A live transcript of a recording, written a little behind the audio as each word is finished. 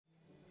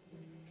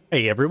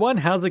Hey everyone,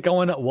 how's it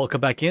going?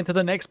 Welcome back into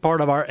the next part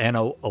of our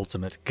Anno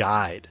Ultimate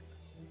Guide.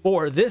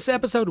 For this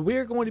episode,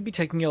 we're going to be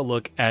taking a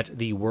look at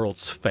the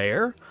World's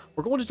Fair.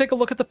 We're going to take a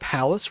look at the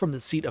Palace from the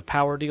Seat of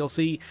Power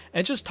DLC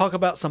and just talk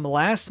about some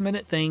last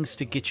minute things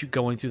to get you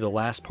going through the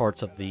last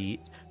parts of the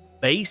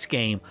base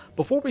game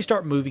before we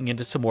start moving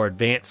into some more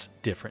advanced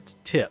different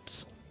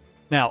tips.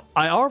 Now,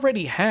 I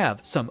already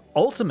have some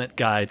Ultimate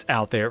Guides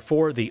out there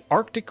for the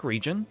Arctic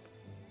region,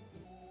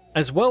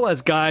 as well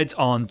as guides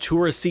on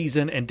tourist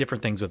season and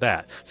different things with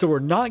that. So we're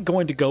not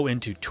going to go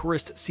into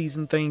tourist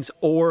season things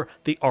or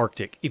the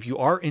Arctic. If you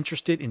are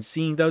interested in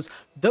seeing those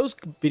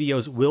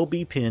videos will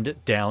be pinned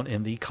down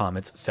in the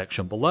comments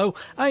section below.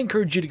 I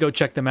encourage you to go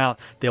check them out.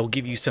 They'll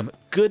give you some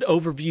good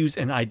overviews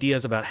and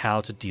ideas about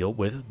how to deal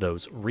with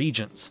those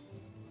regions.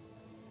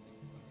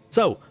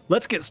 So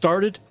let's get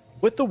started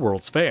with the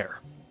World's Fair.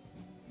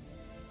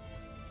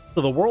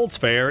 So the World's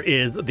Fair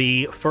is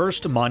the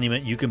first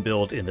monument you can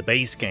build in the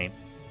base game.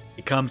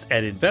 It comes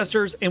at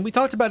investors, and we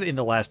talked about it in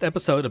the last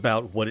episode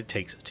about what it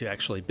takes to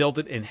actually build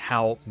it and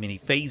how many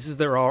phases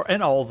there are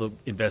and all the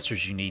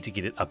investors you need to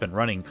get it up and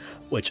running,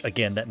 which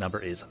again, that number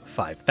is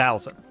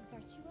 5,000.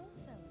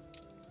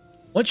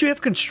 Once you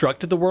have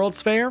constructed the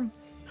World's Fair,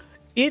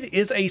 it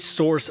is a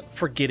source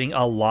for getting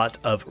a lot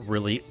of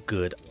really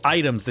good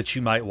items that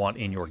you might want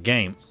in your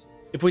game.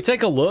 If we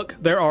take a look,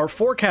 there are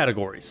 4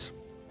 categories: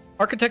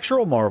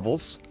 architectural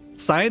marvels,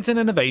 science and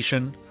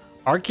innovation,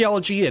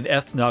 archaeology and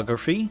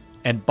ethnography,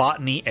 and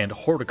botany and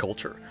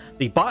horticulture.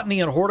 The botany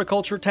and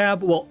horticulture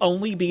tab will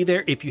only be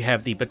there if you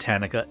have the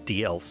Botanica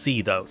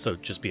DLC though, so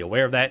just be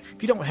aware of that.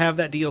 If you don't have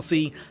that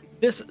DLC,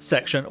 this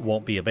section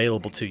won't be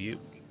available to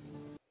you.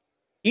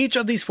 Each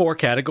of these 4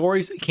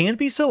 categories can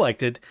be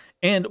selected,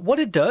 and what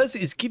it does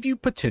is give you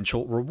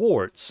potential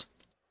rewards.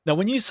 Now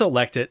when you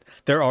select it,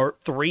 there are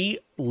 3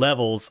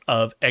 levels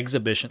of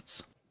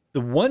exhibitions.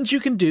 The ones you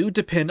can do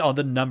depend on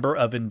the number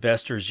of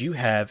investors you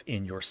have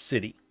in your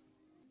city.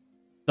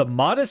 The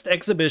modest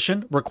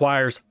exhibition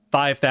requires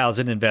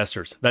 5,000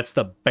 investors. That's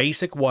the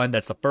basic one.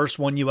 That's the first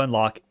one you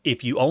unlock.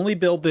 If you only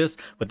build this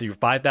with your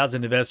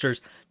 5,000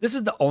 investors, this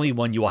is the only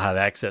one you will have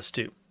access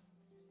to.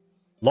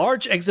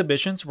 Large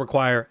exhibitions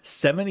require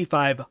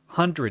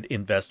 7,500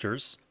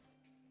 investors,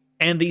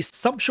 and the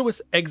sumptuous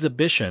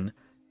exhibition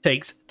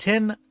takes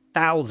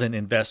 10,000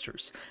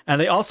 investors. And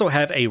they also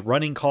have a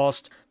running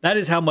cost. That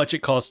is how much it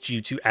costs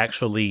you to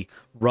actually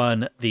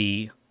run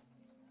the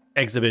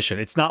exhibition.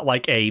 It's not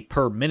like a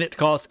per minute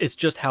cost, it's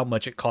just how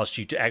much it costs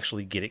you to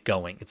actually get it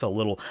going. It's a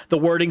little, the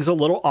wording's a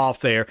little off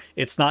there.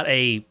 It's not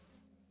a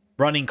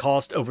running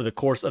cost over the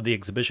course of the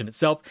exhibition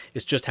itself,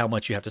 it's just how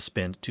much you have to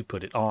spend to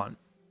put it on.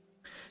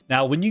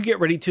 Now, when you get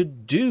ready to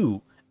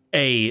do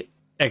a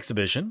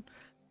exhibition,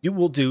 you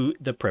will do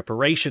the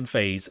preparation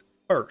phase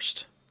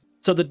first.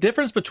 So the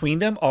difference between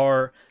them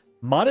are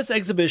modest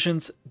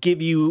exhibitions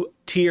give you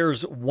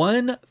tiers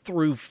 1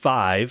 through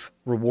 5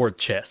 reward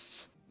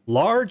chests.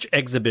 Large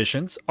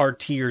exhibitions are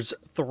tiers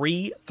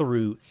 3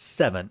 through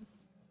 7,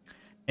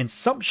 and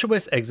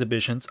sumptuous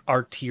exhibitions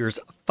are tiers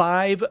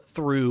 5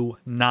 through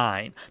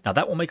 9. Now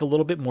that will make a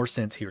little bit more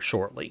sense here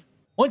shortly.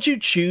 Once you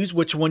choose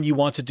which one you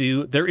want to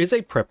do, there is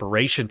a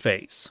preparation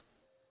phase.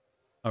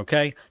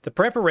 Okay, the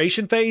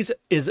preparation phase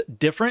is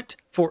different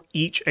for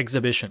each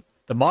exhibition.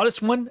 The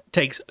modest one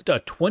takes a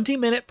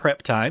 20-minute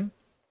prep time,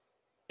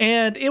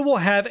 and it will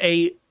have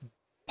a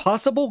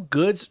possible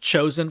goods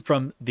chosen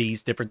from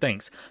these different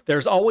things.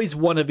 There's always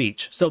one of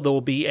each. So there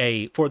will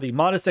be for the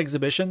modest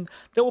exhibition,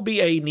 there will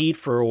be a need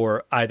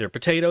for either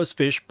potatoes,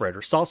 fish, bread,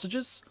 or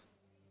sausages,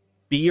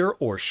 beer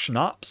or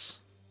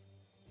schnapps,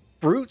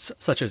 fruits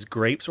such as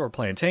grapes or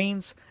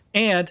plantains,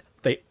 and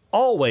they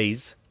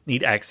always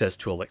need access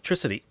to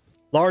electricity.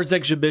 Large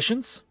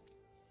exhibitions,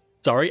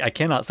 sorry, I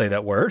cannot say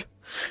that word,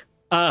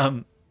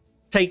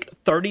 take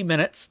 30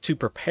 minutes to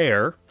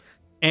prepare,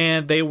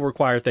 and they will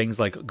require things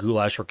like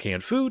goulash or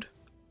canned food,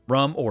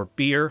 rum or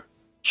beer,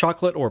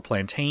 chocolate or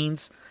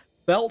plantains,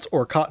 felt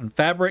or cotton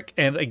fabric,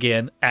 and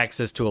again,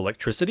 access to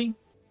electricity.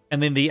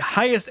 And then the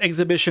highest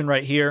exhibition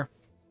right here,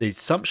 the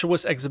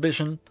sumptuous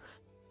exhibition,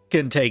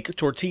 can take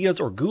tortillas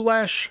or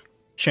goulash,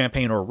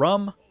 champagne or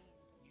rum,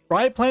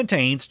 fried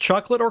plantains,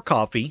 chocolate or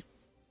coffee,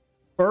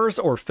 furs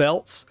or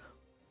felts,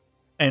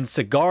 and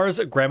cigars,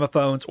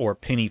 gramophones, or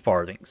penny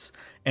farthings.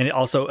 And it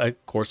also,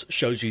 of course,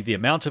 shows you the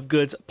amount of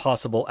goods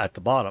possible at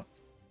the bottom.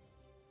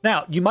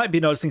 Now, you might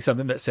be noticing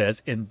something that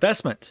says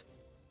investment.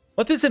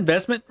 What this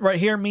investment right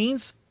here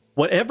means,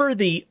 whatever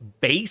the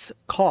base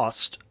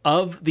cost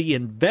of the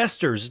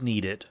investors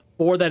needed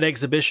for that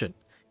exhibition,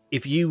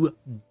 if you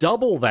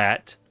double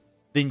that,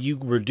 then you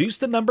reduce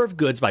the number of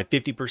goods by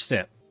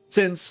 50%.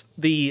 Since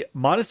the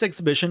modest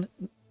exhibition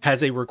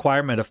has a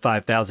requirement of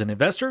 5,000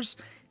 investors,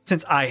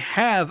 since I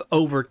have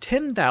over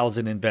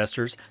 10,000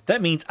 investors,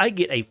 that means I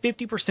get a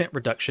 50%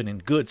 reduction in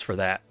goods for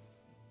that.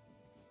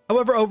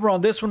 However, over on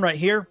this one right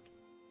here,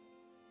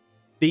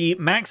 the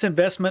max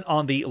investment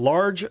on the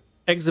large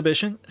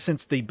exhibition,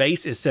 since the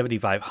base is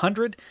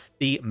 7,500,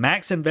 the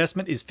max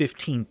investment is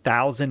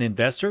 15,000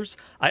 investors.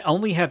 I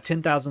only have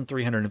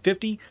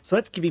 10,350, so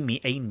that's giving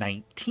me a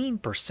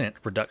 19%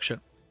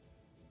 reduction.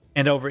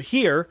 And over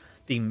here,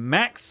 the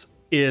max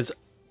is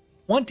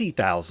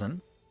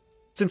 20,000.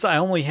 Since I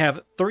only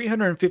have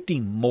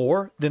 350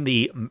 more than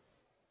the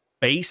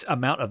base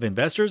amount of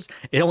investors,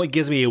 it only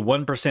gives me a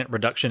 1%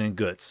 reduction in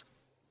goods.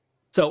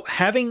 So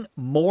having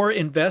more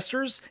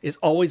investors is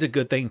always a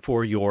good thing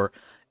for your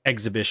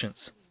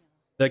exhibitions.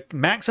 The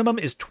maximum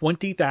is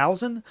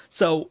 20,000.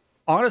 So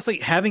honestly,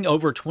 having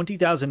over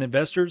 20,000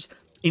 investors,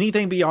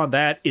 anything beyond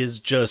that is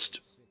just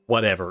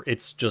whatever.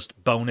 It's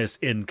just bonus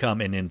income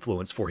and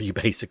influence for you,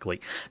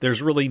 basically.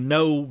 There's really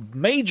no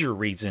major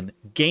reason,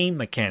 game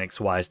mechanics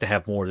wise, to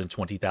have more than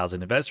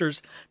 20,000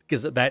 investors,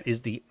 because that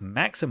is the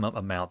maximum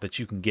amount that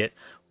you can get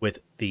with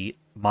the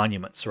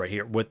monuments right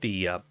here, with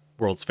the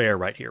World's Fair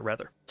right here,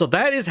 rather. So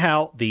that is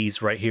how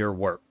these right here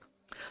work.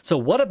 So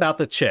what about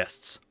the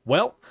chests?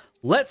 Well,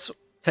 let's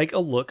take a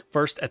look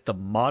first at the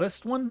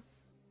modest one.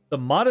 The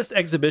modest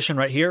exhibition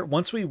right here,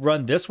 once we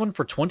run this one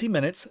for 20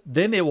 minutes,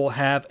 then it will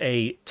have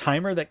a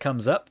timer that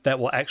comes up that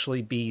will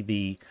actually be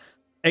the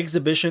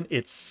exhibition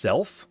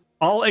itself.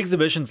 All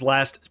exhibitions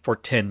last for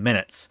 10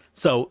 minutes.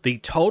 So the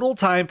total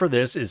time for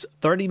this is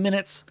 30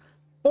 minutes,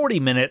 40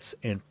 minutes,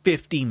 and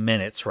 50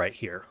 minutes right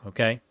here,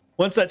 okay?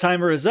 Once that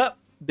timer is up,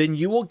 then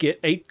you will get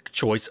a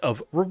choice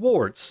of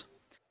rewards.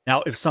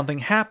 Now, if something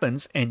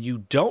happens and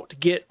you don't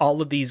get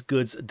all of these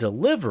goods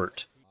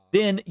delivered,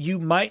 then you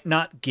might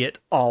not get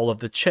all of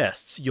the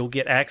chests. You'll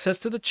get access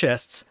to the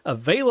chests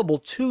available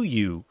to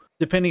you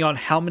depending on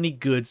how many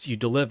goods you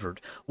delivered.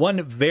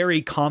 One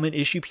very common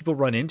issue people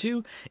run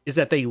into is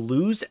that they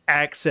lose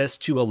access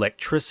to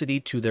electricity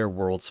to their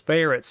World's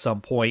Fair at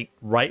some point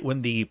right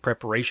when the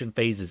preparation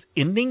phase is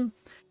ending,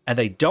 and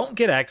they don't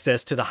get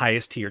access to the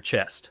highest tier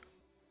chest.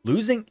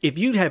 If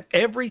you have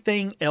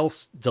everything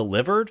else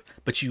delivered,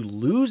 but you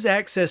lose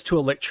access to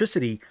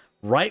electricity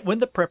right when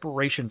the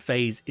preparation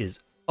phase is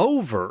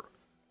over,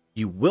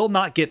 you will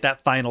not get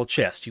that final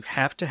chest. You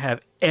have to have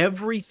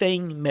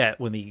everything met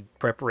when the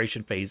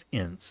preparation phase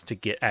ends to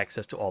get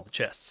access to all the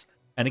chests.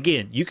 And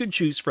again, you can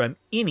choose from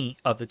any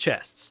of the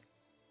chests.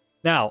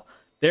 Now,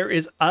 there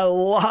is a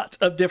lot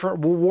of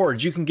different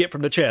rewards you can get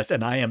from the chest,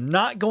 and I am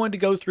not going to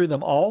go through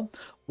them all.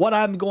 What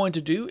I'm going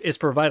to do is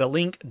provide a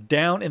link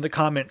down in the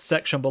comments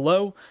section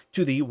below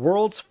to the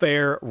World's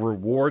Fair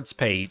rewards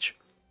page,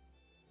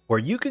 where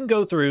you can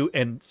go through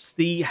and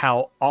see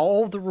how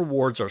all the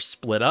rewards are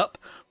split up,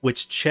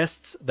 which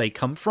chests they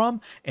come from,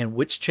 and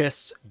which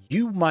chests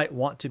you might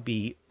want to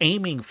be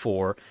aiming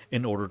for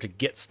in order to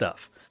get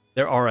stuff.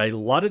 There are a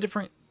lot of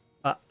different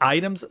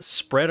items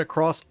spread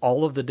across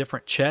all of the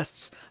different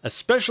chests,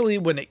 especially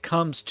when it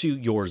comes to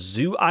your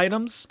zoo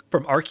items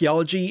from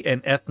archaeology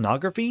and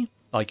ethnography,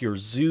 like your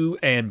zoo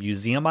and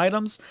museum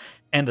items,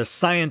 and the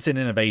science and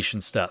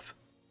innovation stuff.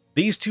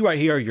 These two right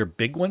here are your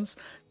big ones.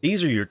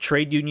 These are your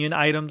trade union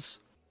items,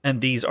 and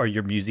these are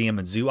your museum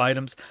and zoo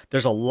items.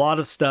 There's a lot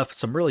of stuff,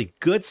 some really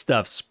good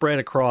stuff spread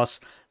across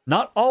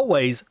not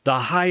always the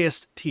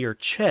highest tier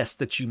chest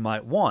that you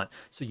might want.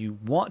 So you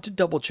want to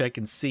double check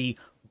and see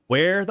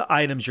where the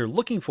items you're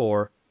looking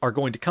for are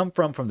going to come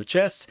from the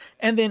chests,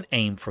 and then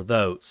aim for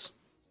those.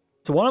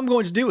 So what I'm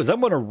going to do is I'm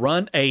going to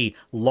run a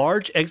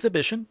large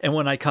exhibition, and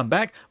when I come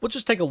back, we'll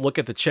just take a look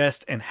at the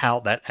chest and how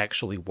that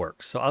actually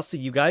works. So I'll see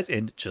you guys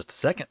in just a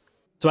second.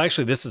 So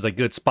actually, this is a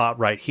good spot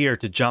right here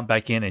to jump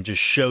back in and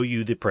just show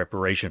you the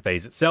preparation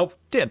phase itself.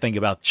 Didn't think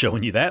about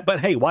showing you that,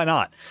 but hey, why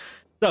not?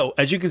 So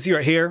as you can see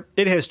right here,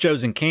 it has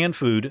chosen canned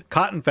food,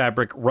 cotton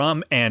fabric,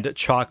 rum, and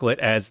chocolate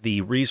as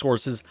the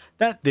resources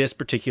that this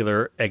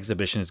particular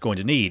exhibition is going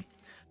to need.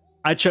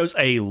 I chose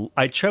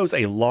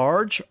a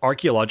large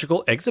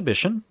archaeological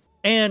exhibition,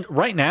 and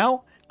right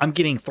now I'm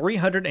getting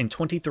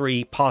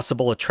 323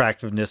 possible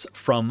attractiveness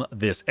from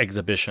this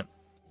exhibition.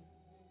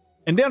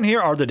 And down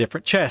here are the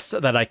different chests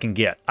that I can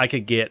get. I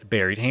could get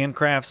buried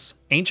handcrafts,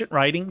 ancient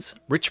writings,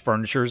 rich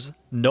furnitures,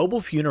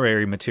 noble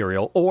funerary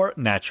material, or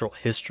natural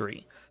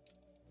history.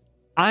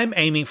 I'm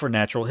aiming for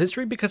natural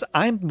history because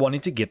I'm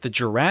wanting to get the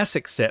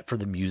Jurassic set for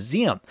the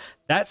museum.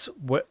 That's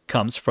what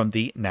comes from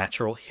the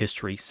natural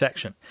history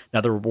section.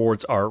 Now, the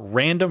rewards are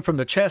random from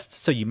the chest,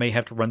 so you may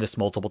have to run this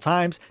multiple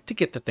times to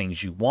get the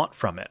things you want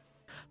from it.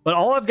 But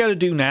all I've got to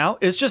do now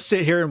is just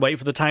sit here and wait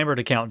for the timer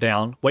to count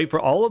down, wait for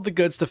all of the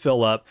goods to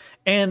fill up,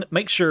 and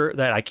make sure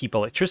that I keep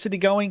electricity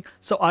going,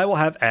 so I will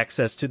have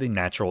access to the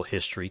natural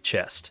history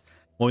chest.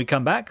 When we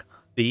come back,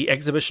 the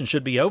exhibition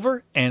should be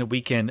over, and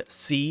we can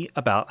see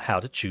about how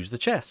to choose the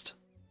chest.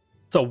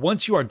 So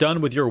once you are done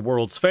with your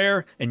World's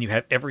Fair, and you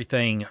have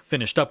everything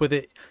finished up with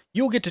it,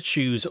 you'll get to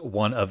choose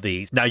one of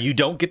these. Now, you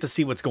don't get to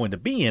see what's going to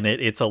be in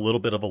it. It's a little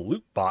bit of a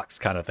loot box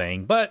kind of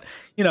thing, but,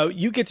 you know,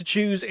 you get to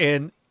choose,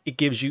 and it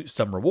gives you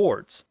some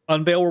rewards.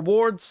 Unveil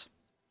rewards.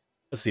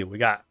 Let's see what we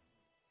got.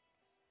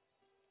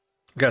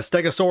 We got a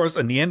Stegosaurus,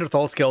 a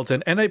Neanderthal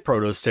skeleton, and a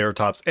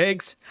Protoceratops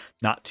eggs.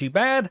 Not too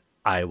bad.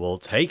 I will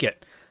take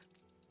it.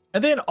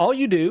 And then all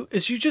you do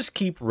is you just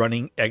keep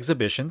running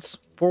exhibitions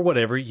for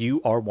whatever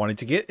you are wanting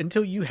to get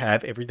until you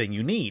have everything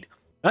you need.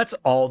 That's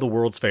all the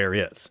World's Fair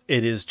is.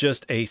 It is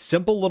just a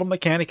simple little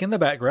mechanic in the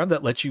background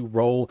that lets you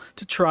roll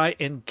to try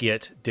and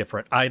get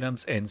different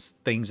items and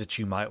things that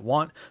you might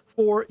want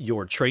for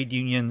your trade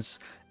unions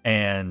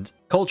and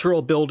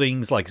cultural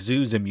buildings like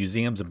zoos and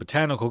museums and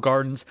botanical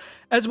gardens,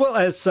 as well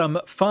as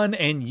some fun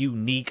and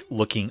unique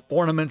looking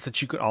ornaments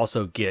that you can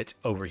also get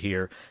over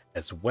here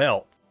as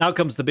well. Now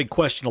comes the big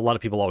question a lot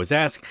of people always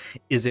ask,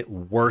 is it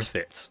worth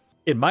it?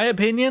 In my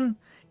opinion,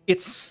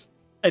 it's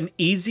an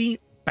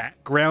easy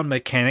background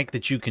mechanic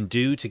that you can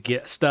do to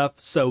get stuff.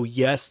 So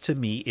yes, to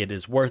me, it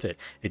is worth it.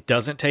 It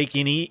doesn't take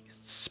any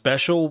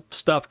special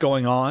stuff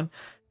going on.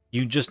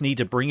 You just need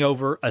to bring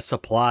over a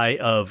supply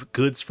of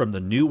goods from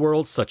the New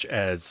World, such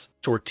as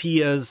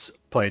tortillas,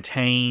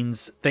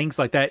 plantains, things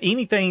like that.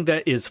 Anything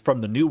that is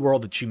from the New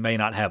World that you may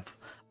not have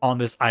on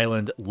this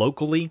island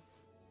locally.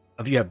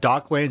 If you have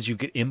docklands, you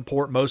could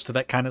import most of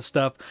that kind of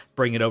stuff,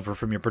 bring it over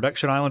from your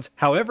production islands.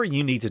 However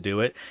you need to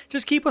do it,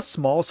 just keep a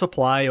small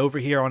supply over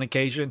here on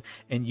occasion,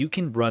 and you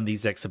can run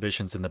these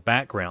exhibitions in the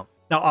background.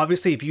 Now,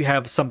 obviously, if you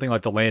have something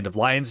like the Land of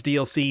Lions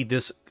DLC,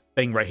 this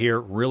thing right here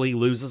really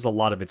loses a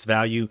lot of its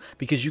value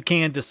because you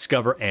can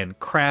discover and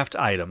craft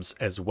items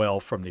as well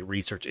from the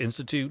Research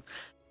Institute.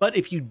 But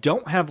if you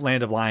don't have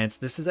Land of Lions,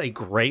 this is a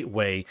great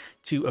way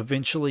to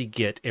eventually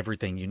get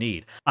everything you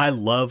need. I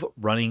love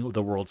running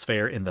the World's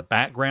Fair in the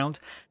background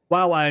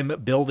while I'm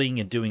building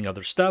and doing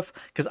other stuff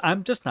because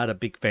I'm just not a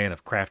big fan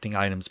of crafting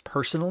items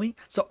personally.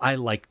 So I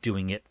like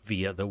doing it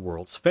via the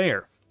World's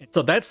Fair.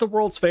 So that's the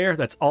World's Fair.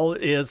 That's all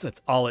it is.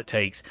 That's all it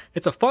takes.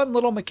 It's a fun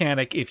little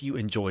mechanic if you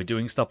enjoy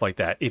doing stuff like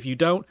that. If you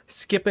don't,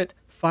 skip it.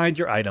 Find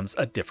your items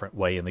a different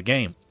way in the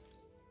game.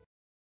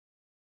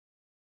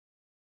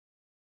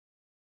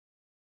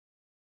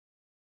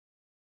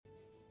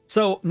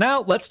 So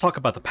now let's talk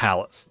about the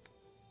palace.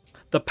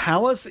 The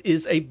palace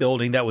is a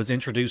building that was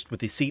introduced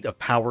with the Seat of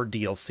Power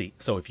DLC.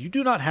 So if you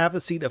do not have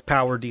the Seat of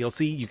Power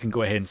DLC, you can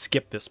go ahead and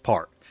skip this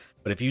part.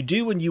 But if you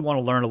do and you want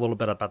to learn a little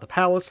bit about the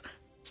palace,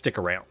 stick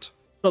around.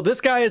 So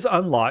this guy is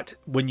unlocked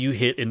when you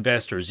hit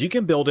investors. You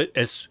can build it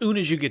as soon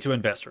as you get to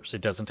investors.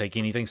 It doesn't take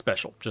anything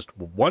special. Just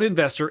one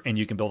investor and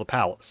you can build a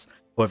palace.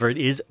 However, it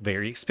is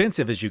very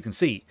expensive, as you can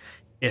see.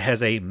 It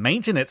has a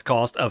maintenance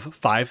cost of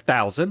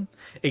 5,000.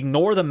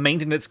 Ignore the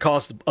maintenance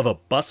cost of a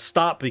bus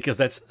stop because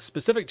that's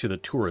specific to the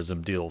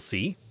tourism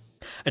DLC.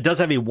 It does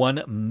have a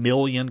 1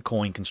 million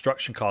coin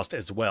construction cost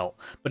as well,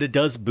 but it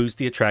does boost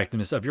the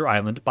attractiveness of your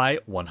island by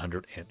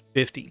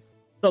 150.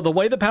 So the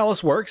way the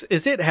palace works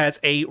is it has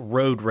a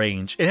road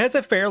range. It has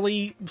a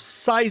fairly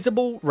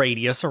sizable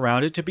radius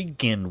around it to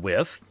begin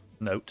with.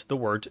 Note the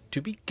word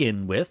to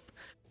begin with.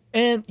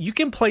 And you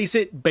can place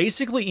it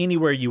basically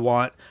anywhere you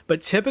want,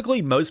 but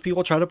typically most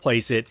people try to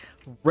place it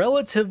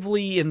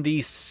relatively in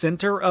the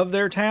center of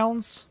their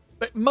towns,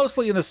 but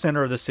mostly in the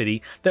center of the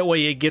city. That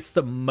way it gets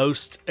the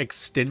most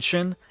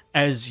extension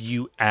as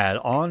you add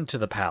on to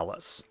the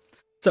palace.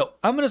 So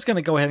I'm just going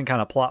to go ahead and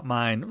kind of plot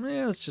mine,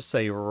 let's just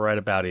say right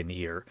about in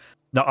here.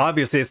 Now,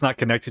 obviously it's not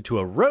connected to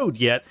a road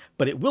yet,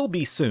 but it will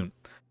be soon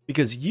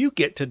because you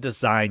get to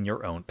design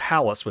your own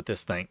palace with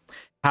this thing.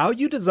 How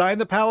you design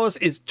the palace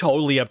is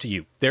totally up to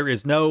you. There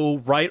is no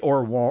right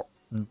or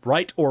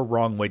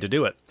wrong way to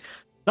do it.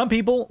 Some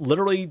people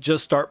literally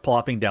just start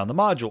plopping down the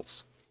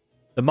modules.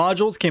 The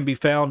modules can be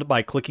found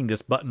by clicking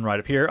this button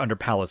right up here under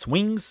Palace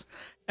Wings.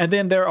 And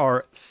then there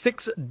are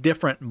 6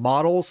 different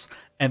models.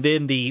 And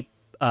then the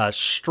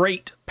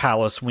straight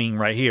palace wing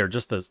right here,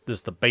 just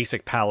the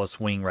basic palace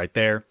wing right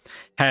there,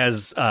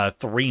 has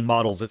 3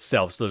 models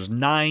itself. So there's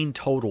 9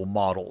 total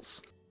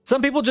models.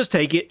 Some people just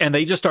take it and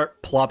they just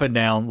start plopping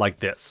down like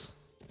this.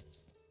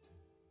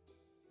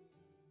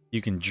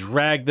 You can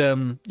drag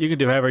them. You can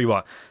do however you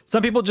want.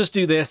 Some people just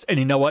do this, and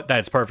you know what?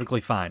 That's perfectly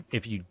fine.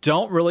 If you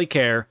don't really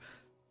care,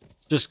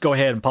 just go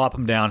ahead and plop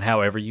them down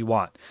however you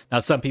want. Now,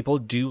 some people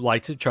do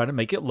like to try to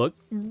make it look,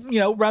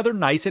 rather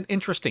nice and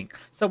interesting.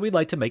 So we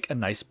like to make a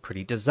nice,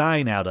 pretty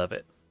design out of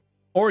it.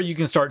 Or you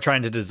can start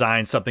trying to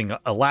design something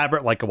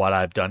elaborate like what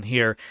I've done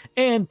here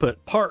and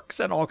put parks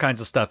and all kinds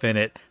of stuff in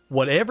it.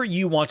 Whatever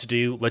you want to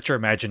do, let your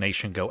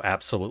imagination go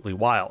absolutely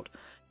wild.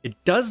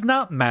 It does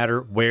not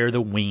matter where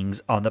the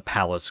wings on the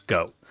palace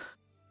go.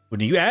 When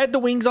you add the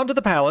wings onto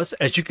the palace,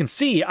 as you can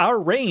see, our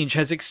range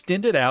has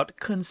extended out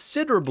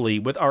considerably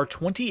with our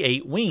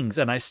 28 wings,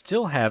 and I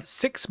still have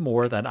 6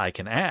 more that I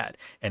can add,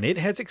 and it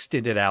has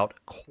extended out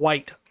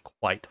quite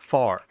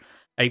far.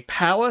 A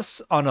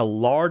palace on a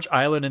large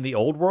island in the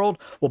old world,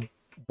 well,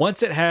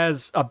 once it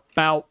has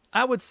about,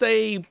 I would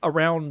say,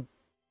 around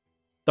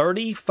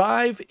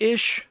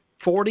 35-ish,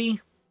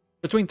 40,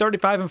 between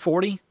 35 and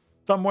 40,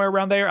 somewhere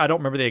around there. I don't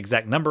remember the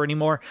exact number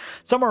anymore.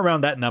 Somewhere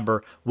around that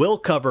number will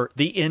cover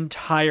the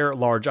entire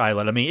large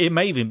island. I mean, it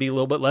may even be a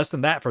little bit less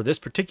than that for this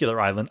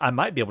particular island. I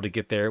might be able to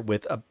get there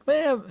with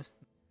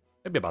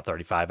maybe about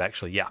 35,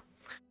 actually, yeah.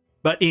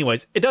 But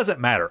anyways, it doesn't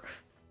matter.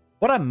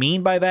 What I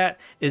mean by that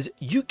is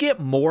you get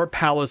more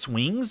palace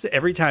wings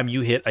every time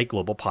you hit a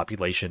global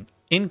population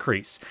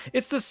increase.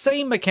 It's the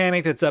same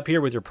mechanic that's up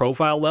here with your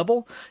profile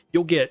level.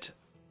 You'll get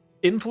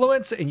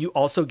influence, and you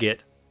also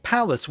get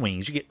palace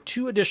wings. You get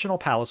 2 additional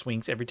palace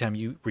wings every time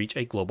you reach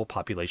a global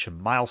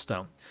population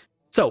milestone.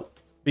 So,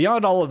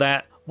 beyond all of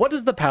that, what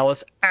does the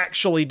palace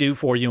actually do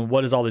for you, and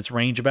what is all this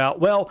range about?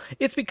 Well,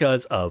 it's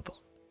because of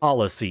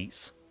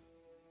policies.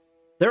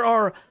 There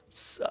are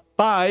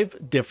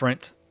 5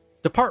 different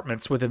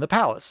departments within the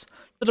palace.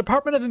 The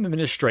Department of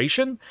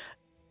Administration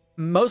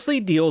mostly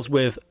deals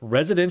with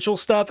residential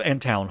stuff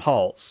and town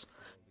halls.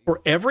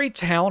 For every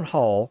town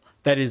hall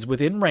that is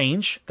within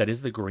range, that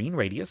is the green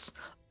radius,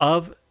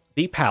 of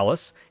the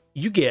palace,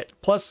 you get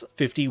plus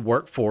 50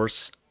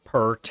 workforce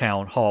per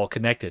town hall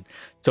connected.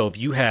 So if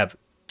you have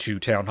 2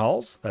 town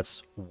halls,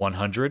 that's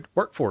 100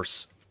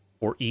 workforce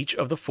for each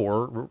of the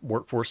 4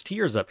 workforce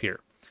tiers up here.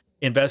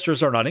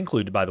 Investors are not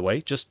included, by the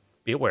way, just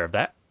be aware of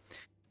that.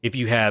 If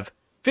you have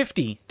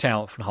 50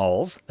 town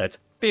halls, that's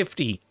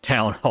 50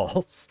 town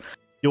halls,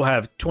 you'll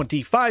have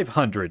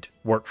 2,500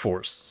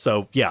 workforce.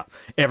 So yeah,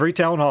 every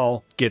town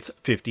hall gets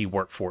 50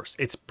 workforce.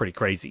 It's pretty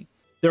crazy.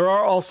 There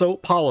are also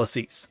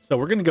policies. So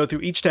we're going to go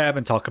through each tab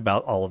and talk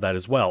about all of that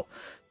as well.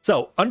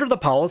 So under the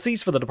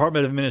policies for the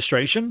Department of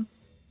Administration,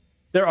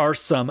 there are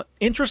some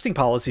interesting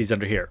policies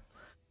under here.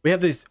 We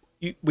have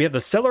the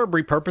Cellar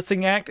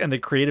Repurposing Act and the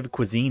Creative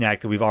Cuisine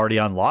Act that we've already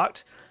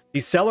unlocked. The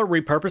Cellar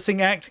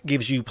Repurposing Act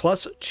gives you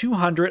plus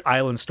 200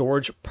 island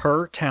storage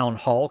per town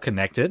hall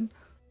connected.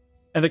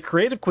 And the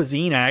Creative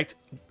Cuisine Act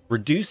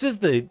reduces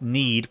the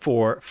need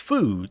for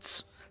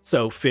foods,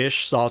 so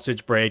fish,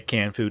 sausage, bread,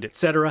 canned food,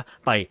 etc.,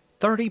 by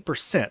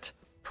 30%.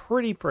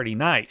 Pretty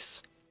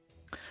nice.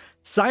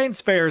 Science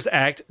Fairs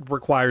Act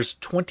requires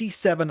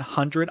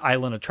 2,700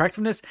 island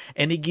attractiveness,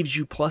 and it gives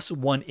you plus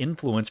 1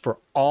 influence for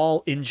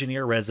all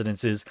engineer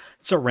residences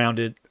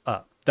surrounded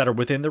that are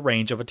within the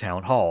range of a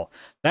town hall.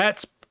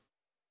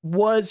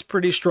 Was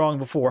pretty strong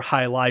before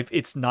High Life.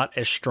 It's not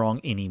as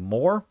strong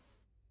anymore,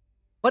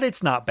 but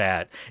it's not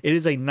bad. It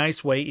is a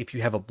nice way if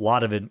you have a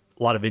lot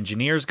of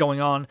engineers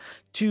going on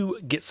to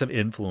get some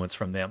influence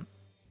from them.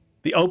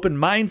 The Open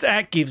Mines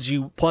Act gives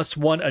you plus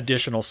 1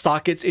 additional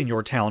sockets in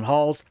your town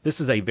halls.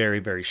 This is a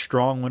very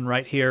strong one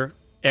right here.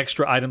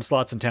 Extra item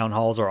slots in town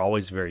halls are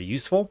always very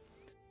useful.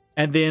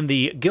 And then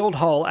the Guild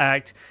Hall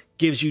Act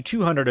gives you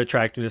 200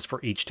 attractiveness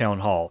for each town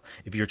hall.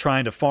 If you're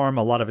trying to farm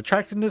a lot of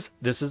attractiveness,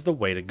 this is the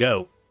way to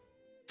go.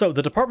 So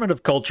the Department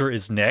of Culture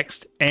is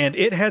next, and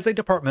it has a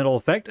departmental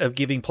effect of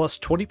giving plus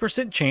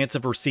 20% chance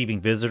of receiving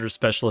visitor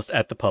specialists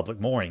at the public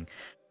mooring.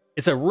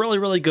 It's a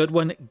really good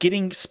one.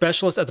 Getting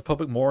specialists at the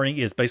public mooring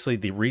is basically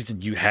the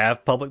reason you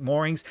have public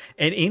moorings,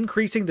 and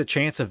increasing the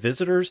chance of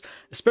visitors,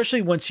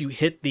 especially once you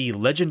hit the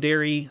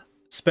legendary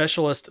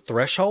specialist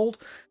threshold,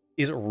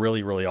 is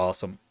really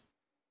awesome.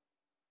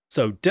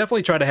 So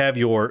definitely try to have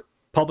your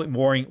public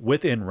mooring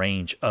within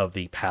range of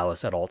the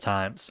palace at all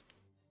times.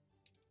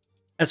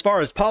 As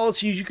far as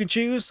policies you can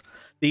choose,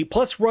 the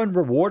plus 1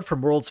 reward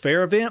from World's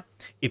Fair event.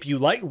 If you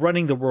like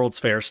running the World's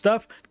Fair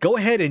stuff, go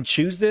ahead and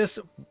choose this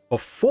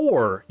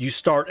before you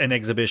start an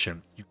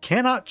exhibition. You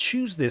cannot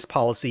choose this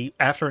policy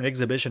after an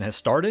exhibition has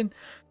started.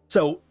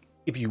 So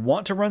if you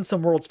want to run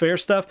some World's Fair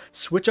stuff,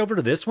 switch over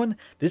to this one.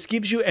 This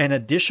gives you an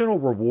additional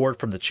reward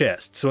from the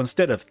chest. So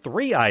instead of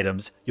 3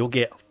 items, you'll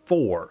get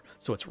 4.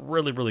 So it's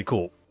really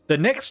cool. The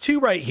next 2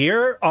 right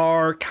here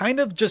are kind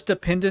of just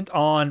dependent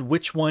on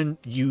which one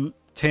you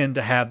tend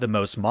to have the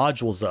most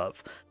modules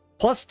of.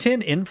 Plus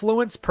 10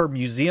 influence per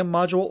museum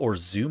module or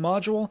zoo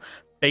module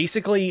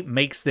basically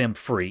makes them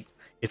free.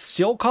 It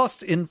still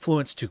costs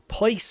influence to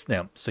place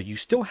them, so you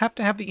still have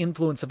to have the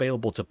influence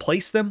available to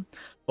place them,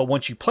 but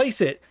once you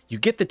place it, you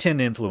get the 10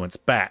 influence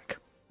back.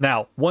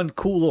 Now, one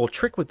cool little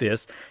trick with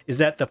this is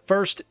that the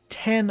first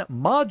 10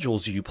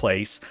 modules you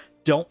place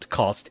don't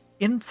cost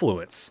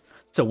influence.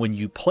 So when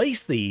you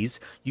place these,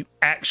 you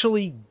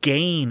actually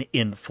gain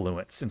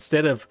influence.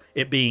 Instead of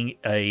it being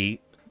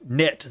a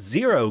net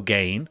 0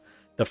 gain,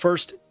 the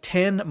first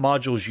 10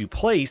 modules you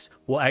place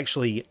will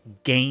actually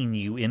gain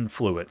you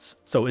influence.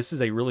 So this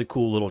is a really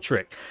cool little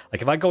trick.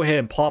 Like if I go ahead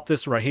and plop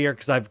this right here,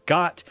 because I've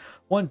got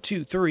 1,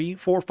 2, 3,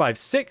 4, 5,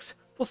 6,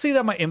 we'll see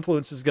that my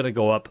influence is going to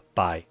go up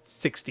by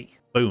 60.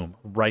 Boom,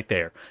 right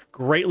there.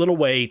 Great little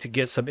way to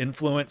get some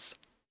influence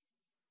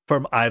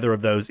from either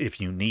of those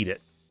if you need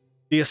it.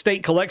 The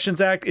Estate Collections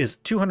Act is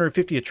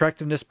 250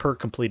 attractiveness per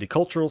completed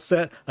cultural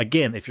set.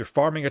 Again, if you're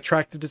farming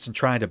attractiveness and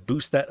trying to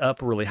boost that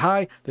up really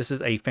high, this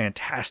is a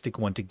fantastic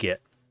one to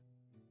get.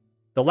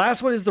 The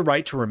last one is the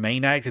Right to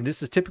Remain Act, and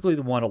this is typically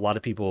the one a lot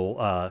of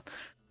people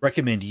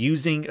recommend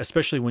using,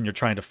 especially when you're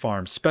trying to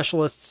farm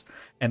specialists.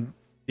 And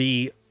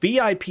the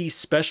VIP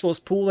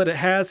specialist pool that it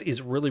has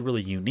is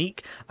really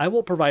unique. I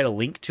will provide a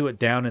link to it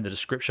down in the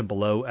description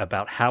below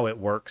about how it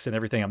works and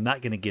everything. I'm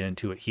not going to get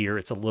into it here.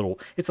 It's a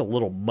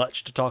little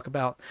much to talk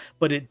about,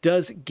 but it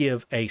does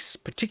give a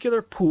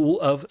particular pool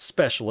of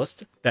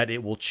specialists that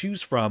it will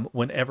choose from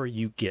whenever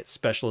you get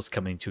specialists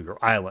coming to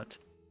your island.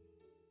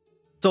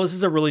 So this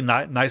is a really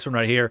nice one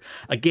right here.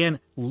 Again,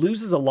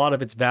 loses a lot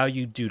of its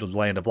value due to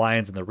Land of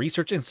Lions and the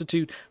Research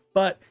Institute,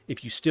 But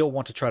if you still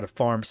want to try to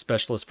farm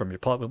specialists from your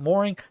public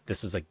mooring,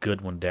 this is a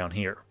good one down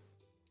here.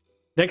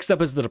 Next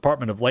up is the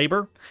Department of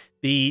Labor.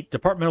 The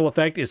departmental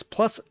effect is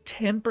plus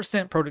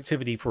 10%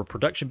 productivity for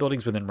production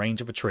buildings within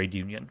range of a trade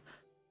union.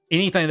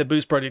 Anything that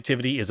boosts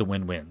productivity is a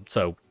win-win,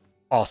 so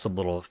awesome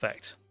little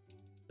effect.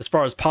 As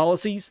far as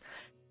policies,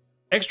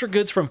 extra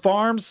goods from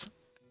farms,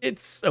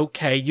 it's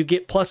okay. You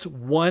get plus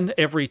 1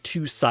 every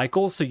 2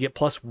 cycles, so you get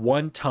plus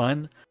 1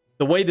 ton.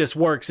 The way this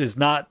works is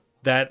not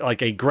that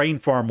like a grain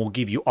farm will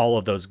give you all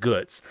of those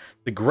goods.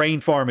 The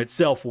grain farm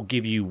itself will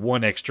give you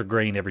 1 extra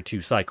grain every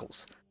 2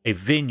 cycles. A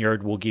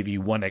vineyard will give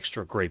you 1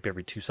 extra grape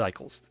every 2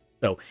 cycles.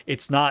 So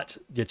it's not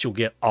that you'll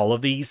get all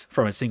of these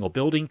from a single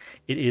building.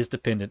 It is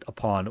dependent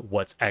upon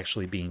what's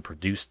actually being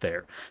produced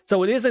there.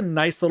 So it is a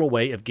nice little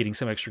way of getting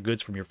some extra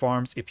goods from your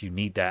farms if you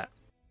need that.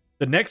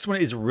 The next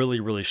one is really,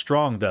 really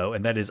strong though,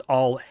 and that is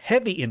all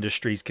heavy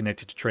industries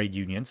connected to trade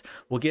unions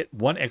will get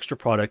 1 extra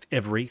product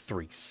every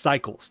 3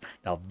 cycles.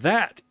 Now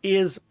that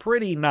is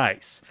pretty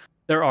nice.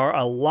 There are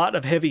a lot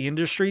of heavy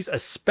industries,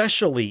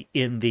 especially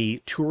in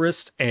the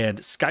tourist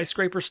and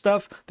skyscraper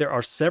stuff. There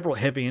are several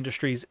heavy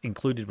industries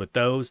included with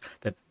those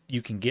that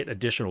you can get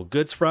additional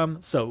goods from.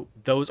 So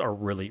those are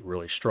really,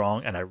 really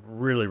strong, and I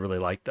really, really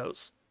like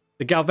those.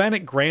 The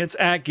Galvanic Grants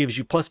Act gives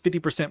you plus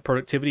 50%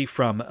 productivity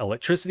from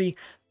electricity.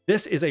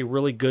 This is a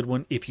really good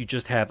one if you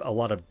just have a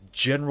lot of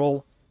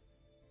general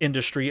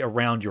industry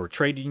around your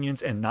trade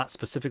unions and not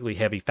specifically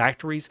heavy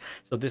factories.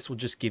 So this will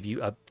just give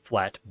you a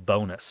flat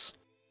bonus.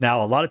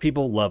 Now, a lot of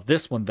people love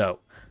this one, though.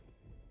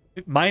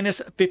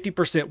 Minus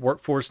 50%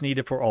 workforce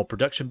needed for all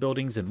production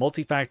buildings and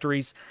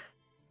multi-factories.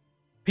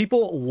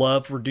 People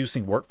love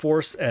reducing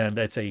workforce, and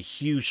it's a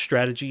huge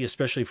strategy,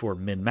 especially for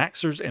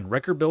min-maxers and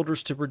record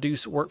builders to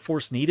reduce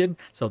workforce needed.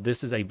 So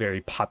this is a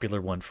very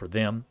popular one for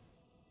them.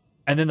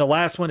 And then the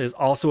last one is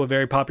also a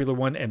very popular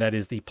one, and that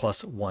is the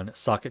plus 1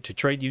 socket to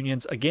trade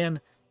unions.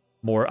 Again,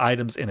 more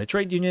items in a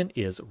trade union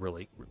is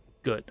really, really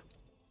good.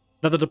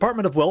 Now, the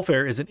Department of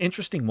Welfare is an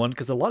interesting one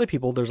because a lot of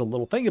people, there's a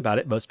little thing about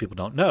it most people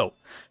don't know.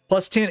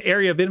 Plus 10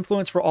 area of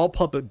influence for all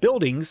public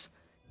buildings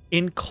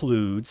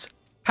includes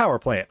power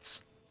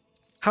plants.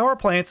 Power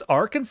plants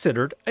are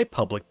considered a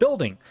public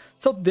building,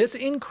 so this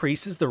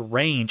increases the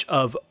range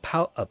of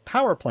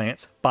power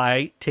plants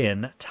by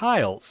 10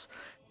 tiles.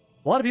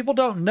 A lot of people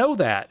don't know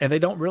that, and they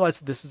don't realize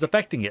that this is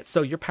affecting it.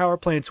 So your power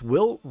plants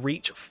will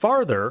reach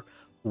farther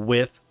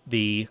with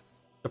the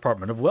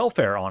Department of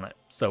Welfare on it.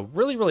 So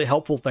really, really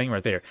helpful thing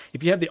right there.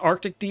 If you have the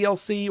Arctic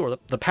DLC, or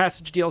the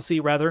Passage DLC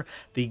rather,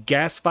 the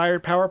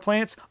gas-fired power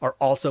plants are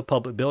also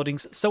public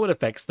buildings, so it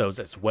affects those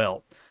as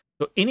well.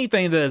 So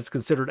anything that is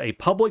considered a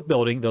public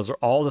building, those are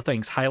all the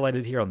things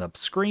highlighted here on the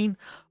screen,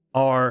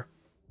 are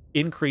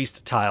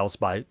increased tiles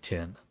by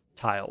 10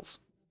 tiles.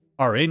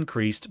 Are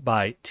increased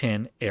by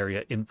 10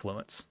 area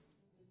influence.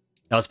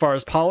 Now, as far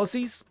as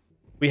policies,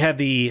 we have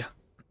the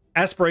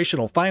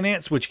aspirational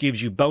finance, which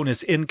gives you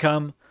bonus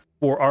income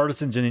for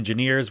artisans and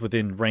engineers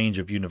within range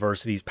of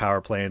universities, power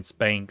plants,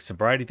 banks, and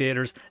variety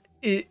theaters.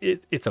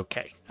 It's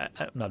okay.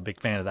 I'm not a big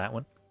fan of that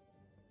one.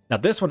 Now,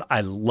 this one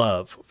I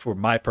love for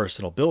my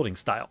personal building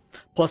style.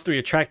 Plus 3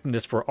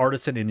 attractiveness for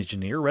artisan and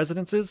engineer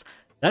residences.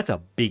 That's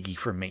a biggie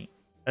for me.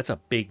 That's a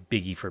big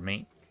biggie for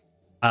me.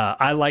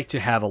 I like to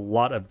have a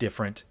lot of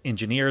different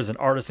engineers and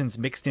artisans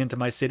mixed into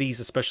my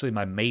cities, especially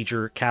my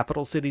major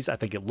capital cities. I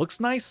think it looks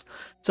nice.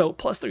 So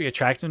plus 3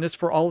 attractiveness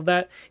for all of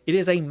that. It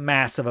is a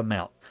massive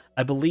amount.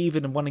 I believe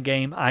in one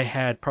game I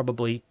had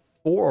probably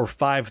 4,000 or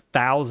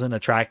 5,000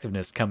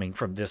 attractiveness coming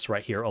from this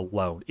right here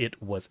alone. It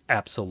was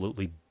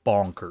absolutely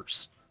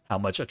bonkers how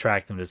much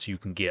attractiveness you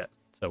can get.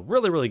 So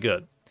really, really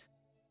good.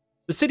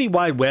 The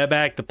Citywide Web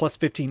Act, the plus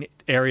 15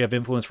 area of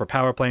influence for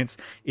power plants,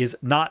 is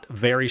not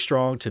very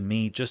strong to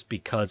me just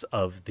because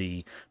of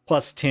the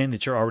plus 10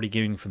 that you're already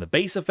getting from the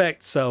base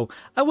effect. So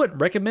I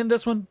wouldn't recommend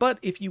this one, but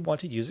if you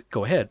want to use it,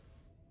 go ahead.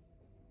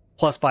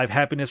 Plus 5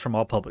 happiness from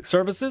all public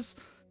services.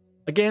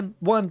 Again,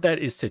 one that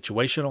is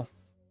situational,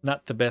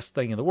 not the best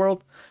thing in the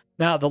world.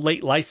 Now, the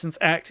Late License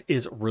Act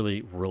is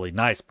really, really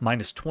nice.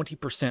 Minus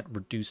 20%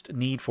 reduced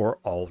need for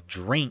all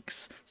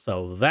drinks.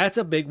 So that's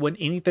a big one.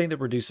 Anything that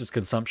reduces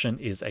consumption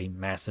is a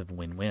massive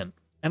win-win.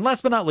 And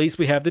last but not least,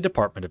 we have the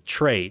Department of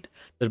Trade.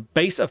 The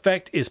base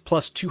effect is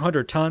plus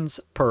 200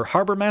 tons per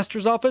Harbor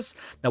Master's office.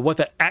 Now, what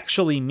that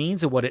actually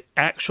means and what it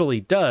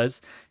actually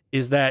does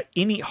is that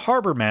any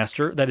harbor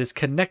master that is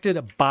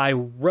connected by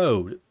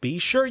road, be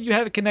sure you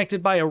have it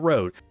connected by a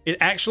road. It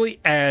actually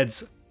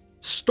adds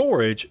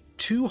storage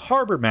to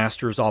harbor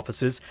masters'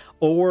 offices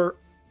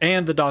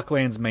and the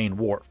Docklands main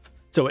wharf.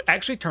 So it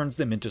actually turns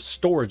them into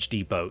storage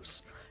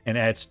depots and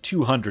adds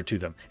 200 to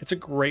them. It's a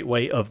great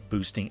way of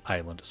boosting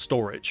island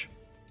storage.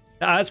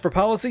 Now, as for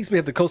policies, we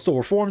have the Coastal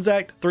Reforms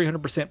Act,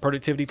 300%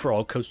 productivity for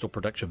all coastal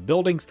production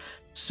buildings.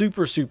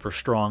 Super, super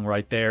strong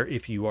right there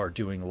if you are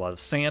doing a lot of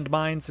sand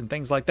mines and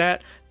things like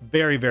that.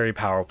 Very, very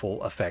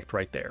powerful effect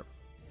right there.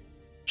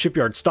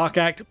 Shipyard Stock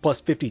Act, plus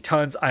 50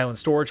 tons island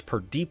storage per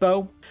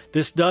depot.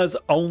 This does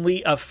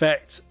only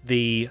affect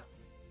the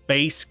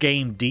base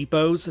game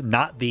depots,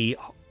 not the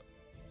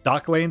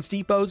Docklands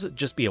depots,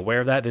 just be aware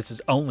of that. This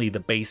is only the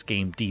base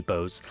game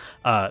depots,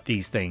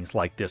 these things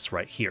like this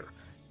right here.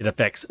 It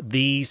affects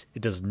these.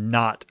 It does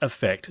not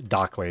affect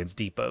Docklands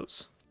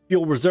depots.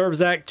 Fuel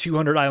Reserves Act,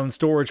 200 island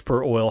storage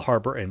per oil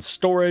harbor and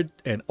storage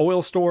and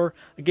oil store.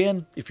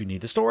 Again, if you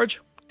need the storage,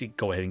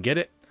 go ahead and get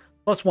it.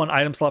 +1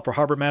 item slot for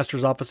harbor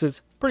masters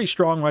offices. Pretty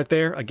strong right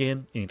there.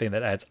 Again, anything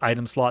that adds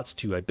item slots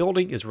to a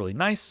building is really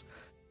nice.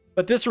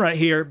 But this one right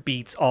here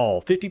beats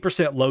all.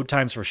 50% load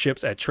times for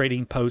ships at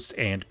trading posts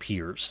and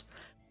piers.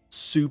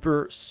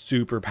 Super,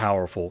 super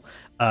powerful.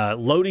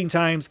 Loading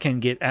times can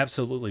get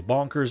absolutely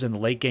bonkers in the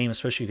late game,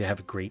 especially if you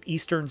have Great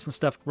Easterns and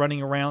stuff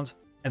running around.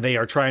 And they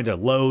are trying to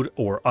load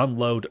or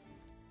unload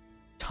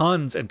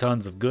tons and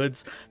tons of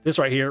goods. This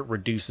right here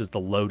reduces the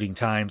loading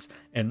times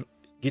and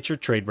gets your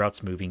trade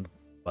routes moving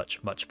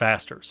much, much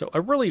faster. So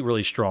a really,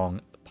 really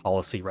strong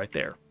policy right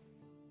there.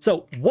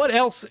 So what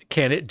else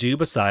can it do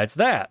besides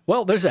that?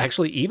 Well, there's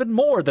actually even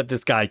more that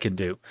this guy can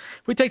do.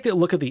 If we take a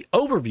look at the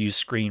overview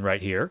screen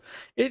right here,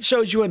 it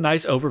shows you a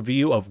nice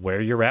overview of where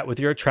you're at with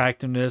your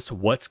attractiveness,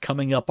 what's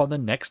coming up on the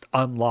next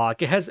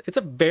unlock. It's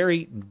a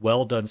very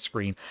well done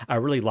screen. I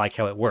really like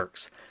how it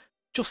works.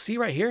 But you'll see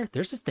right here,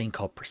 there's this thing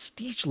called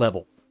prestige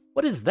level.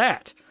 What is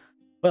that?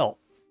 Well,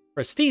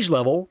 prestige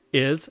level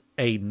is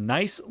a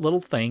nice little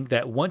thing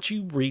that once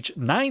you reach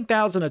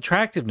 9,000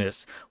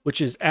 attractiveness, which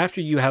is after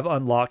you have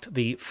unlocked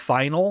the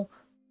final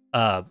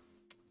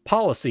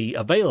policy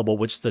available,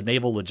 which is the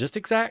Naval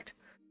Logistics Act.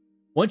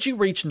 Once you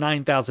reach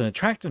 9,000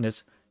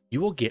 attractiveness,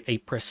 you will get a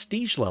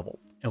prestige level.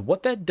 And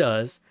what that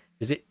does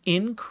is it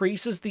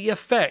increases the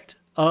effect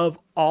of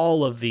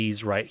all of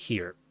these right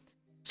here.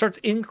 It starts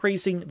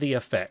increasing the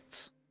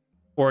effects.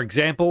 For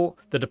example,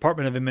 the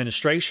Department of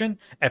Administration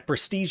at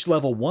prestige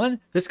level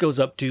 1, this goes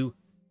up to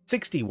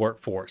 60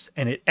 workforce,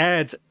 and it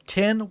adds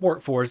 10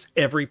 workforce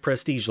every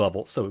prestige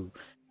level. So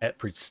at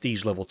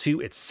prestige level 2,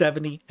 it's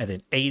 70, and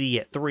then 80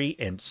 at 3,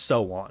 and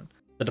so on.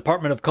 The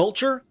Department of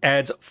Culture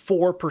adds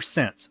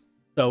 4%.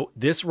 So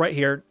this right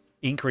here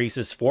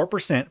increases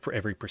 4% for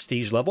every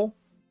prestige level.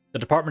 The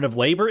Department of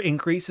Labor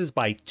increases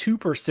by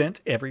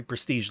 2% every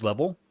prestige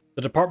level.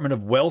 The Department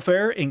of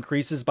Welfare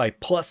increases by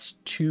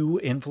 +2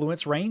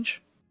 influence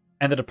range.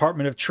 And the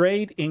Department of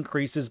Trade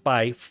increases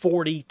by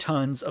 40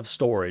 tons of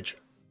storage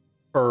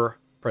per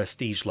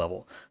prestige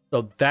level.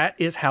 So that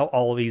is how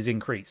all of these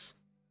increase.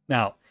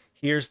 Now,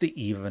 here's the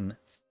even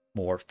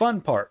more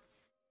fun part.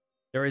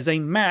 There is a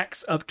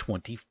max of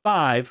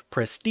 25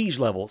 prestige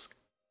levels.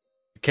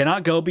 You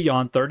cannot go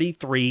beyond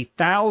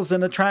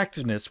 33,000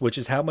 attractiveness, which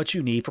is how much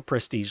you need for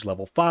prestige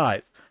level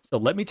 5. So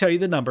let me tell you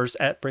the numbers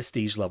at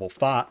prestige level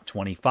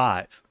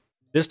 25.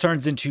 This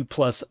turns into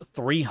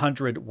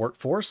 +300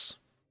 workforce.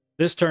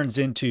 This turns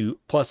into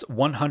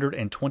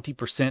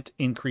 +120%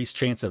 increased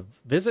chance of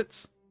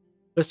visits.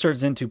 This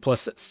turns into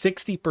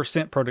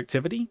 +60%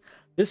 productivity.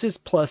 This is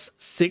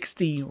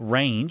 +60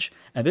 range,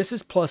 and this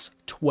is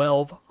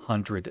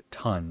 +1,200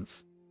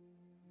 tons.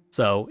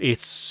 So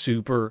it's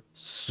super,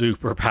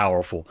 super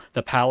powerful.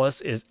 The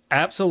palace is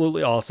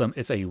absolutely awesome.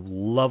 It's a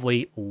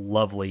lovely,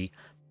 lovely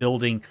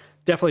building.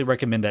 Definitely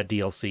recommend that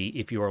DLC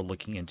if you are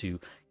looking into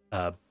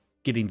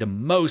getting the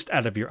most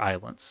out of your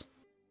islands.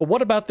 But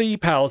what about the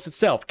palace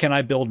itself? Can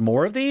I build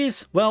more of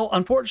these? Well,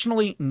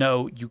 unfortunately,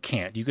 no, you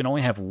can't. You can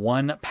only have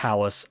one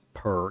palace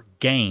per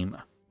game.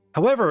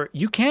 However,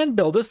 you can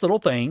build this little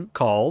thing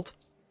called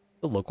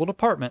the local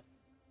department.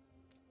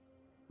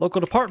 Local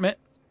department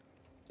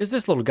is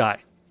this little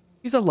guy.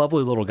 He's a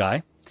lovely little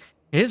guy.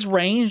 His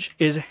range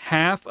is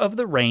half of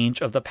the range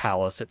of the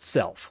palace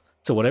itself.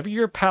 So whatever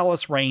your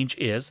palace range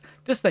is,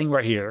 this thing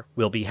right here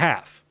will be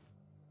half.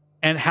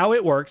 And how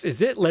it works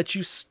is it lets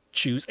you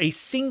choose a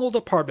single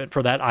department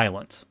for that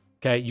island.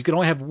 Okay, you can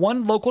only have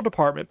one local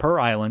department per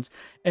island,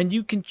 and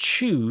you can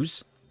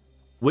choose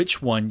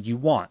which one you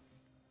want.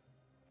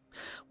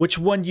 Which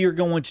one you're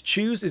going to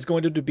choose is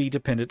going to be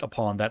dependent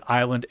upon that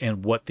island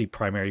and what the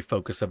primary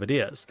focus of it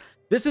is.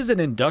 This is an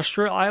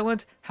industrial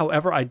island.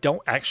 However, I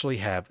don't actually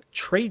have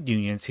trade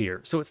unions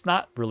here, so it's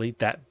not really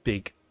that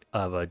big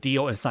of a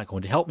deal, and it's not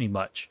going to help me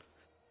much.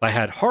 If I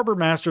had harbor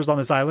masters on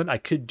this island, I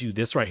could do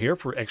this right here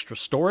for extra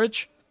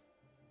storage.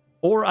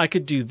 Or I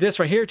could do this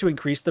right here to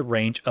increase the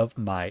range of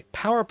my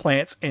power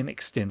plants and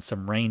extend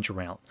some range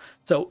around.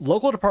 So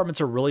local departments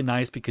are really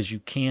nice because you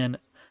can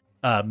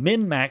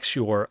min-max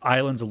your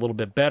islands a little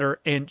bit better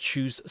and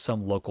choose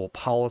some local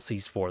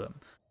policies for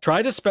them.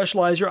 Try to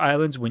specialize your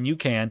islands when you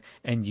can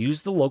and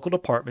use the local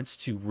departments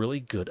to really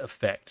good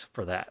effect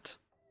for that.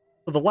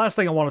 So the last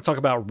thing I want to talk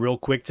about real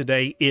quick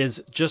today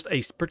is just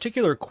a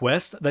particular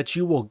quest that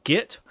you will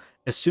get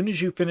as soon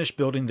as you finish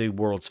building the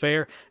World's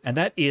Fair, and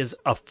that is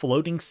a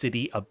floating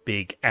city, a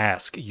big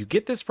ask. You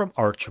get this from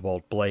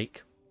Archibald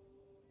Blake.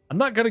 I'm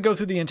not going to go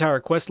through the entire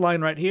quest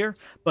line right here,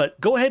 but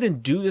go ahead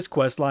and do this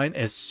quest line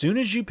as soon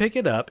as you pick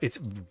it up. It's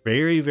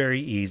very, very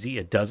easy.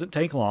 It doesn't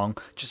take long.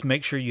 Just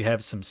make sure you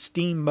have some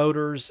steam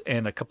motors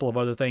and a couple of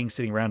other things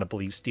sitting around. I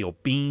believe steel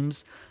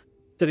beams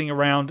sitting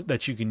around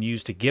that you can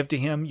use to give to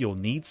him. You'll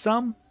need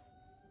some.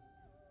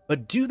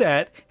 But do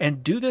that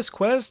and do this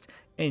quest,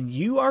 and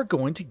you are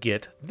going to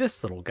get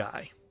this little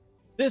guy.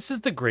 This is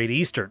the Great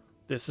Eastern.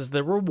 This is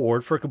the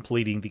reward for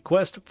completing the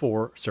quest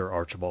for Sir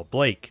Archibald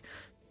Blake.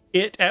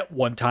 It, at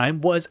one time,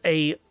 was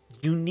a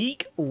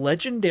unique,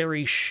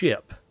 legendary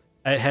ship.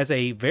 It has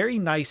a very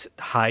nice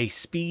high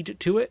speed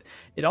to it.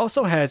 It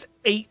also has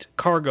 8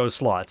 cargo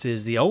slots. It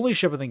is the only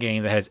ship in the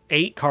game that has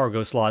 8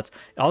 cargo slots.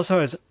 It also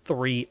has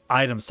 3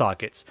 item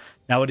sockets.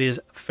 Now, it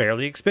is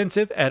fairly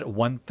expensive at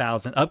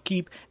 1,000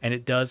 upkeep, and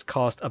it does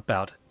cost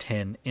about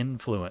 10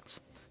 influence.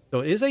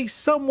 So it is a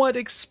somewhat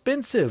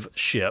expensive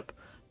ship,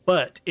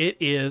 but it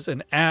is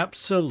an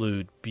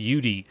absolute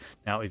beauty.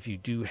 Now, if you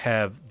do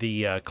have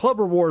the club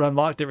reward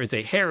unlocked, there is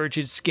a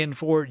heritage skin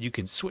for it. You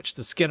can switch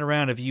the skin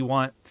around if you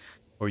want,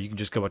 or you can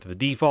just go back to the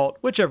default,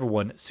 whichever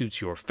one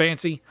suits your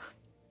fancy.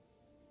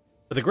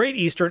 But the Great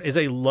Eastern is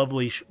a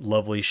lovely,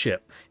 lovely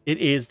ship. It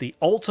is the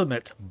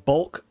ultimate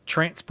bulk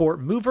transport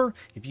mover.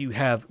 If you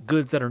have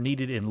goods that are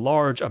needed in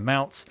large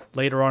amounts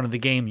later on in the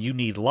game, you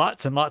need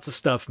lots and lots of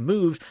stuff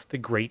moved, the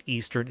Great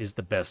Eastern is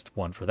the best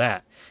one for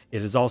that.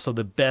 It is also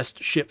the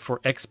best ship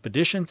for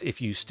expeditions if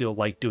you still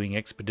like doing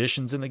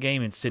expeditions in the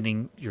game and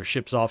sending your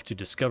ships off to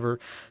discover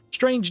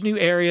strange new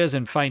areas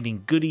and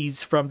finding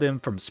goodies from them,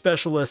 from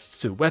specialists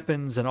to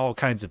weapons and all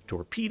kinds of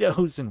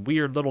torpedoes and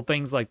weird little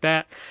things like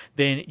that.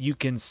 Then you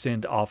can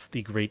send off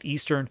the Great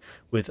Eastern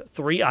with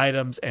 3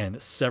 items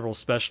and several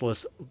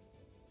specialist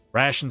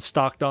rations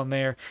stocked on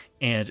there,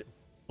 and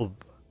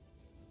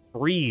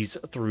breeze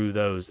through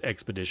those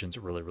expeditions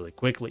really, really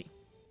quickly.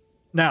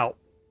 Now,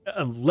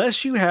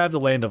 unless you have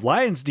the Land of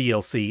Lions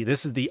DLC,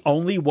 this is the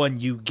only one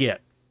you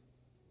get.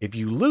 If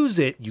you lose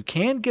it, you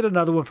can get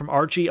another one from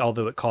Archie,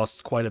 although it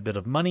costs quite a bit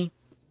of money.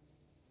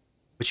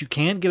 But you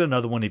can get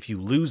another one if you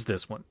lose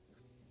this one.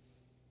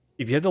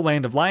 If you have the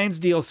Land of Lions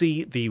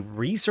DLC, the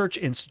Research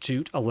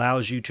Institute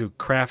allows you to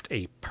craft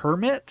a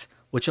permit,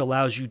 which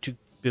allows you to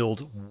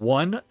build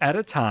 1 at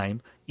a time.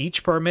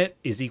 Each permit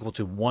is equal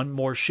to 1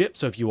 more ship,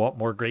 so if you want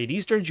more Great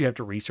Easterns, you have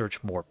to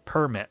research more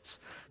permits.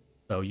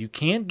 So you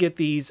can get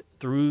these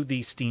through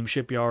the Steam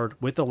Shipyard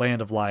with the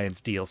Land of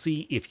Lions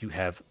DLC if you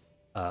have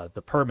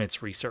the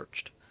permits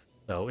researched.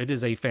 So it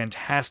is a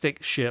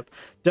fantastic ship.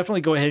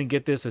 Definitely go ahead and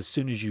get this as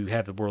soon as you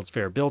have the World's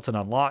Fair built and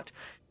unlocked,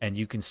 and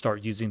you can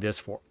start using this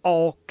for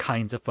all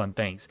kinds of fun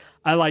things.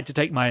 I like to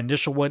take my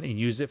initial one and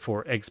use it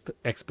for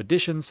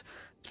expeditions,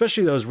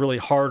 especially those really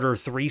harder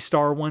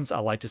 3-star ones. I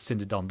like to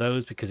send it on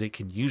those because it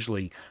can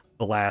usually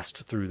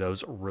blast through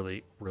those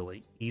really,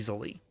 really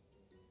easily.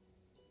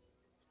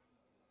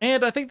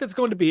 And I think that's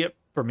going to be it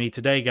for me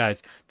today,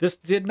 guys. This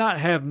did not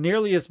have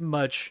nearly as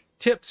much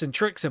tips and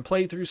tricks and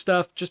playthrough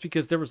stuff, just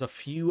because there was a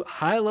few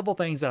high-level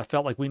things that I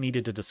felt like we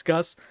needed to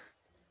discuss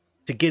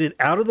to get it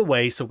out of the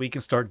way so we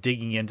can start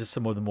digging into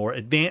some of the more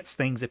advanced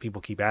things that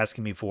people keep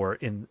asking me for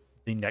in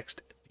the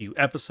next few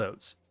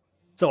episodes.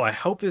 So I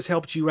hope this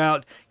helped you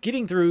out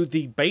getting through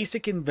the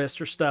basic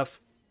investor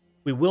stuff.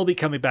 We will be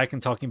coming back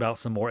and talking about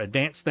some more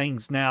advanced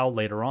things now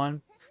later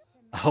on.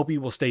 I hope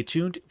you will stay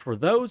tuned for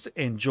those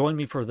and join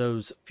me for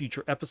those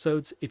future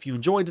episodes. If you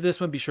enjoyed this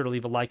one, be sure to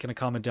leave a like and a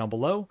comment down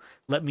below.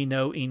 Let me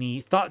know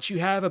any thoughts you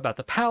have about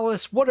the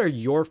palace. What are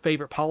your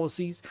favorite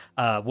policies?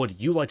 What do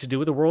you like to do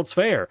with the World's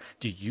Fair?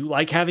 Do you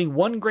like having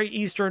 1 Great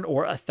Eastern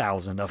or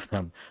 1,000 of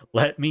them?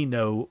 Let me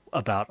know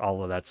about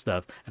all of that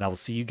stuff, and I will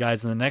see you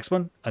guys in the next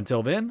one.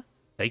 Until then,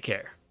 take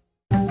care.